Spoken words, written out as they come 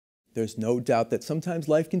There's no doubt that sometimes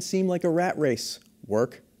life can seem like a rat race.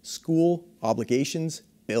 Work, school, obligations,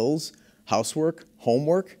 bills, housework,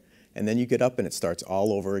 homework, and then you get up and it starts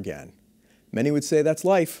all over again. Many would say that's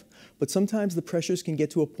life, but sometimes the pressures can get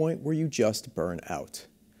to a point where you just burn out.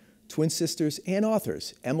 Twin sisters and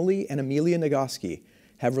authors, Emily and Amelia Nagoski,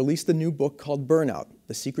 have released a new book called Burnout,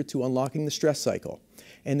 The Secret to Unlocking the Stress Cycle.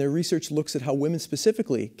 And their research looks at how women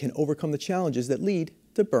specifically can overcome the challenges that lead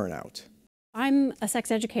to burnout. I'm a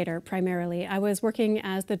sex educator primarily. I was working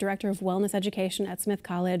as the director of wellness education at Smith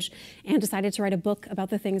College and decided to write a book about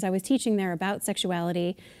the things I was teaching there about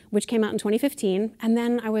sexuality, which came out in 2015. And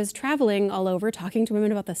then I was traveling all over talking to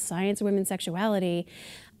women about the science of women's sexuality.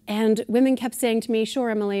 And women kept saying to me, sure,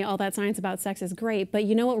 Emily, all that science about sex is great, but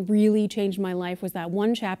you know what really changed my life was that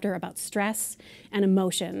one chapter about stress and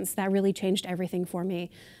emotions. That really changed everything for me.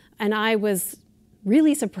 And I was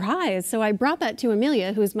really surprised. So I brought that to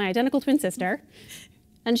Amelia, who's my identical twin sister.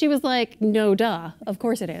 And she was like, no, duh, of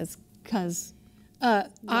course it is, because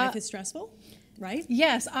life is stressful, right?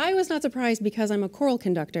 Yes, I was not surprised because I'm a choral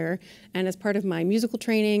conductor, and as part of my musical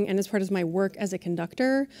training and as part of my work as a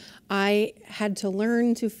conductor, I had to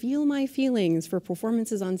learn to feel my feelings for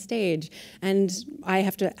performances on stage, and I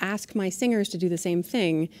have to ask my singers to do the same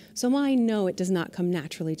thing. So I know it does not come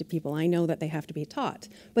naturally to people. I know that they have to be taught,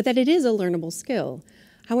 but that it is a learnable skill.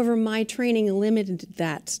 However, my training limited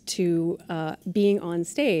that to being on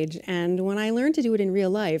stage, and when I learned to do it in real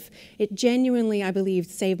life, it genuinely, I believe,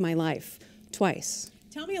 saved my life. Twice.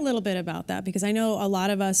 Tell me a little bit about that, because I know a lot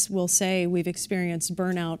of us will say we've experienced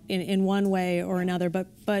burnout in one way or another,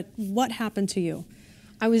 but what happened to you?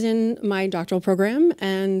 I was in my doctoral program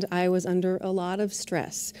and I was under a lot of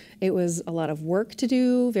stress. It was a lot of work to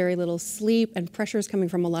do, very little sleep, and pressures coming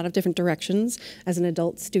from a lot of different directions. As an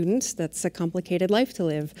adult student, that's a complicated life to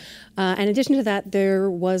live. In addition to that,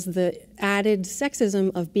 there was the added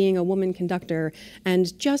sexism of being a woman conductor,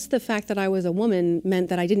 and just the fact that I was a woman meant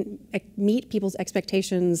that I didn't meet people's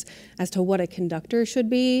expectations as to what a conductor should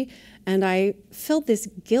be. And I felt this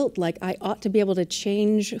guilt, like I ought to be able to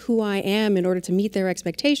change who I am in order to meet their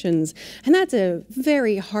expectations. And that's a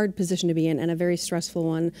very hard position to be in and a very stressful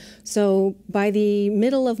one. So by the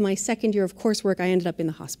middle of my second year of coursework, I ended up in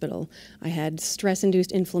the hospital. I had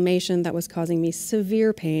stress-induced inflammation that was causing me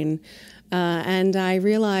severe pain. And I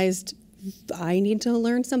realized I need to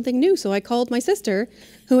learn something new. So I called my sister,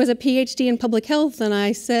 who has a PhD in public health, and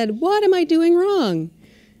I said, what am I doing wrong?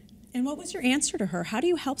 And what was your answer to her? How do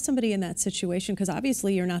you help somebody in that situation? Because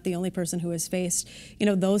obviously you're not the only person who has faced,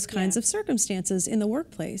 those kinds of circumstances in the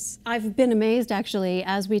workplace. I've been amazed, actually,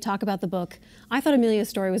 as we talk about the book. I thought Amelia's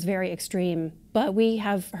story was very extreme, but we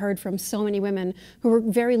have heard from so many women who were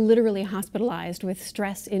very literally hospitalized with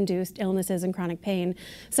stress-induced illnesses and chronic pain.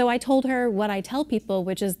 So I told her what I tell people,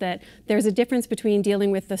 which is that there's a difference between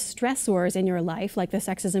dealing with the stressors in your life, like the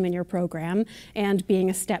sexism in your program, and being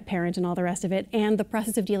a step parent and all the rest of it, and the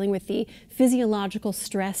process of dealing with the physiological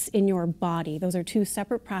stress in your body. Those are two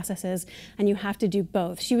separate processes, and you have to do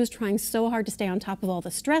both. She was trying so hard to stay on top of all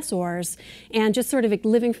the stressors and just sort of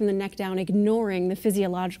living from the neck down, ignoring the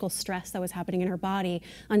physiological stress that was happening in her body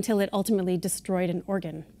until it ultimately destroyed an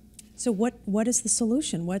organ. So what is the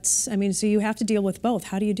solution? So you have to deal with both.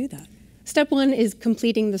 How do you do that? Step one is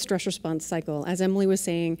completing the stress response cycle. As Emily was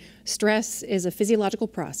saying, stress is a physiological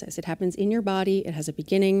process. It happens in your body. It has a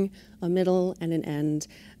beginning, a middle, and an end.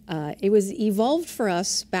 It was evolved for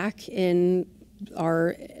us back in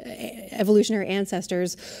our evolutionary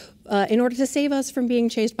ancestors in order to save us from being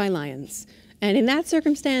chased by lions. And in that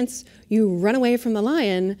circumstance, you run away from the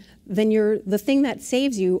lion, then the thing that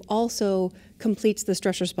saves you also completes the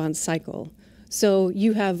stress response cycle. So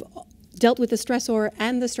you have dealt with the stressor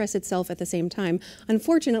and the stress itself at the same time.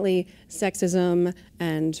 Unfortunately, sexism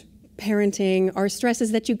and parenting are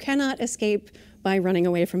stresses that you cannot escape by running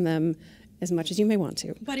away from them as much as you may want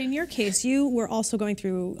to. But in your case, you were also going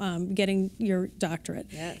through getting your doctorate.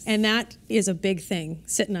 Yes. And that is a big thing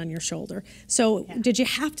sitting on your shoulder. So Did you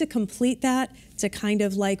have to complete that to kind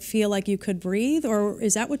of feel like you could breathe, or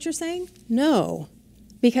is that what you're saying? No,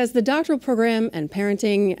 because the doctoral program and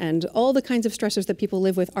parenting and all the kinds of stressors that people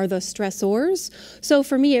live with are the stressors. So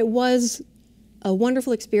for me, it was a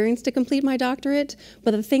wonderful experience to complete my doctorate, but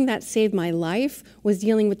the thing that saved my life was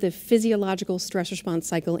dealing with the physiological stress response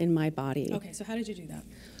cycle in my body. Okay, so how did you do that?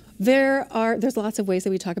 There's lots of ways that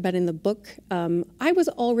we talk about in the book. I was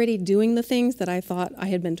already doing the things that I thought I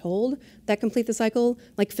had been told that complete the cycle,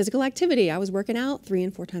 like physical activity. I was working out 3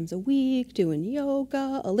 and 4 times a week, doing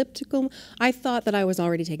yoga, elliptical. I thought that I was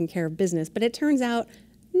already taking care of business, but it turns out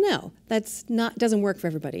No, doesn't work for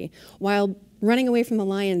everybody. While running away from the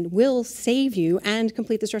lion will save you and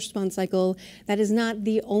complete the stress response cycle, that is not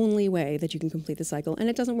the only way that you can complete the cycle, and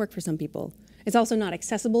it doesn't work for some people. It's also not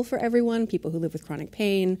accessible for everyone, people who live with chronic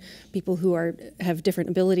pain, people who have different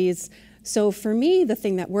abilities. So for me, the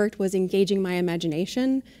thing that worked was engaging my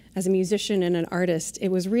imagination. As a musician and an artist, it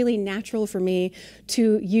was really natural for me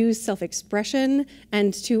to use self-expression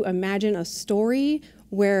and to imagine a story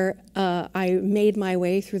where I made my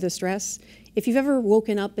way through the stress. If you've ever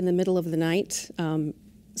woken up in the middle of the night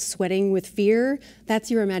sweating with fear, that's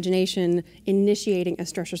your imagination initiating a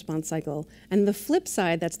stress response cycle. And the flip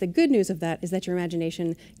side, that's the good news of that, is that your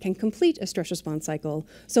imagination can complete a stress response cycle.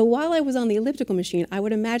 So while I was on the elliptical machine, I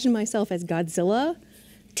would imagine myself as Godzilla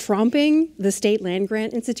tromping the state land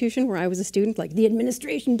grant institution where I was a student, like the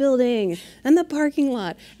administration building and the parking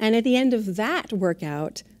lot. And at the end of that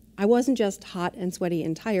workout, I wasn't just hot and sweaty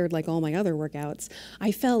and tired like all my other workouts.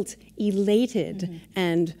 I felt elated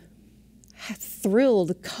and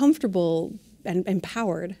thrilled, comfortable, and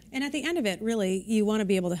empowered. And at the end of it, really, you want to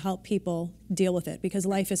be able to help people deal with it because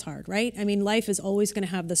life is hard, right? I mean, life is always going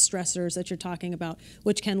to have the stressors that you're talking about,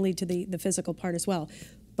 which can lead to the physical part as well.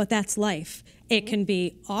 But that's life. It can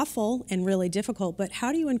be awful and really difficult, but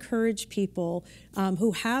how do you encourage people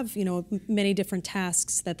who have, many different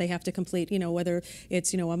tasks that they have to complete, whether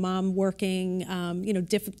it's, a mom working,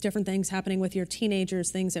 different things happening with your teenagers,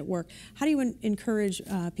 things at work. How do you encourage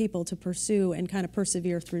people to pursue and kind of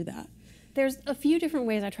persevere through that? There's a few different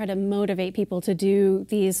ways I try to motivate people to do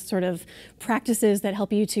these sort of practices that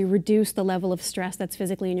help you to reduce the level of stress that's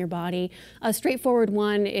physically in your body. A straightforward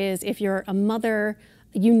one is if you're a mother,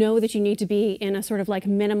 you know that you need to be in a sort of like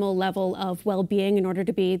minimal level of well-being in order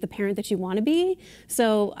to be the parent that you want to be.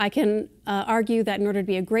 So I can argue that in order to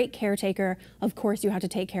be a great caretaker, of course you have to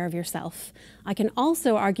take care of yourself. I can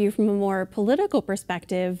also argue from a more political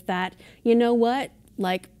perspective that, you know what,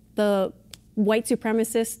 like the white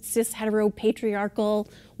supremacist, cis hetero patriarchal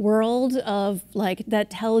world of that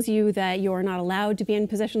tells you that you're not allowed to be in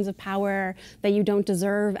positions of power, that you don't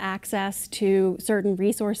deserve access to certain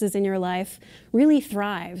resources in your life, really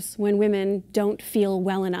thrives when women don't feel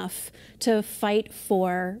well enough to fight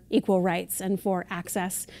for equal rights and for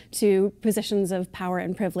access to positions of power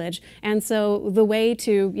and privilege. And so the way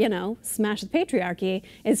to, smash the patriarchy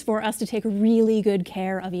is for us to take really good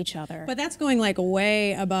care of each other. But that's going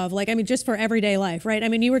way above, just for everyday life, right? I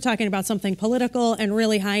mean, you were talking about something political and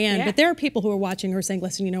really high end, yeah. But there are people who are watching who are saying,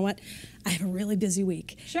 listen, you know what? I have a really busy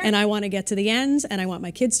week. Sure. And I want to get to the ends and I want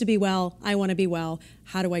my kids to be well. I want to be well.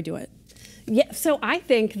 How do I do it? Yeah, so I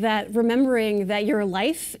think that remembering that your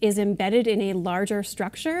life is embedded in a larger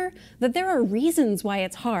structure, that there are reasons why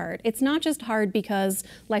it's hard. It's not just hard because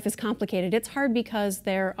life is complicated. It's hard because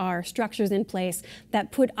there are structures in place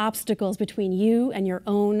that put obstacles between you and your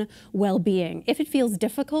own well-being. If it feels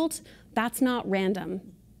difficult, that's not random.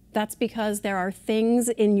 That's because there are things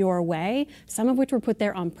in your way, some of which were put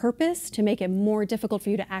there on purpose to make it more difficult for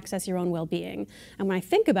you to access your own well-being. And when I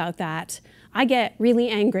think about that, I get really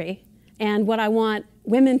angry. And what I want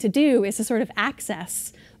women to do is to sort of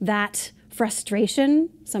access that frustration,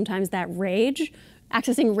 sometimes that rage.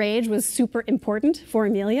 Accessing rage was super important for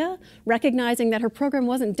Amelia, recognizing that her program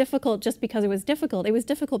wasn't difficult just because it was difficult. It was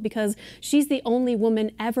difficult because she's the only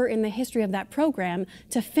woman ever in the history of that program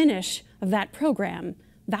to finish that program.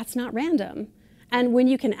 That's not random. And when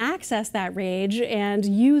you can access that rage and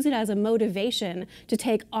use it as a motivation to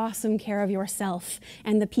take awesome care of yourself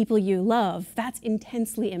and the people you love, that's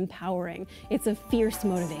intensely empowering. It's a fierce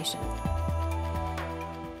motivation.